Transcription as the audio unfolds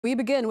We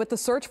begin with the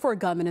search for a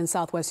gunman in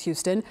Southwest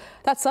Houston.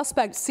 That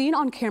suspect seen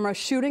on camera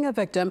shooting a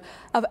victim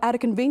at a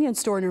convenience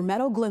store near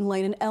Meadow Glen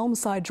Lane and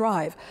Elmside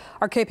Drive.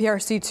 Our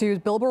KPRC2's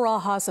Bill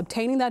Barajas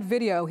obtaining that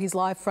video. He's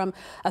live from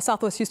a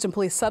Southwest Houston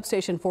Police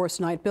substation for us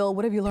tonight. Bill,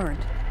 what have you learned?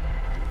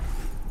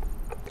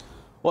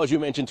 Well, as you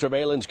mentioned,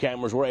 surveillance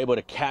cameras were able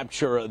to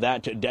capture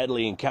that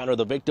deadly encounter.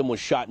 The victim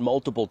was shot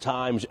multiple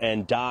times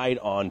and died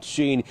on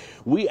scene.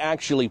 We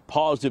actually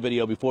paused the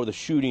video before the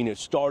shooting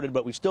started,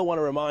 but we still want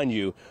to remind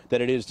you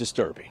that it is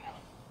disturbing.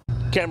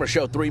 Cameras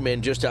show three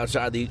men just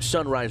outside the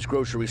Sunrise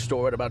grocery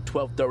store at about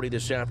 12:30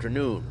 this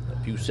afternoon.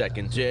 A few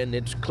seconds in,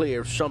 it's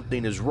clear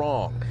something is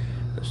wrong.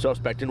 The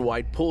suspect in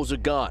white pulls a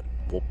gun.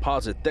 We'll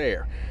pause it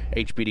there.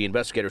 HPD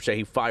investigators say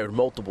he fired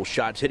multiple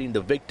shots, hitting the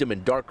victim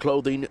in dark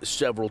clothing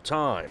several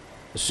times.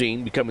 The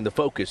scene becoming the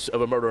focus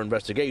of a murder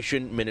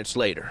investigation minutes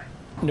later.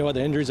 No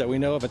other injuries that we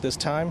know of at this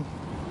time.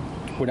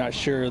 We're not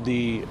sure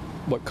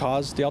what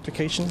caused the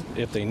altercation,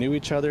 if they knew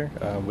each other.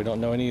 We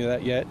don't know any of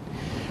that yet.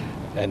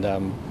 And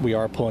we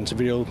are pulling some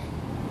video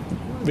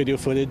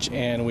footage,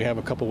 and we have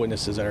a couple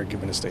witnesses that are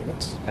giving us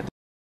statements.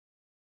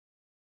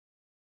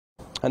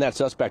 And that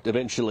suspect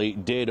eventually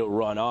did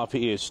run off.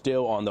 He is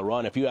still on the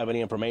run. If you have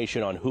any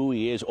information on who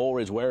he is or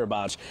his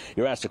whereabouts,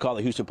 you're asked to call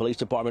the Houston Police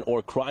Department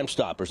or Crime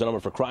Stoppers. The number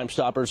for Crime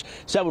Stoppers,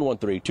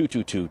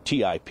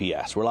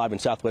 713-222-TIPS. We're live in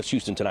Southwest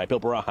Houston tonight. Bill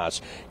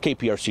Barajas,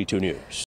 KPRC2 News.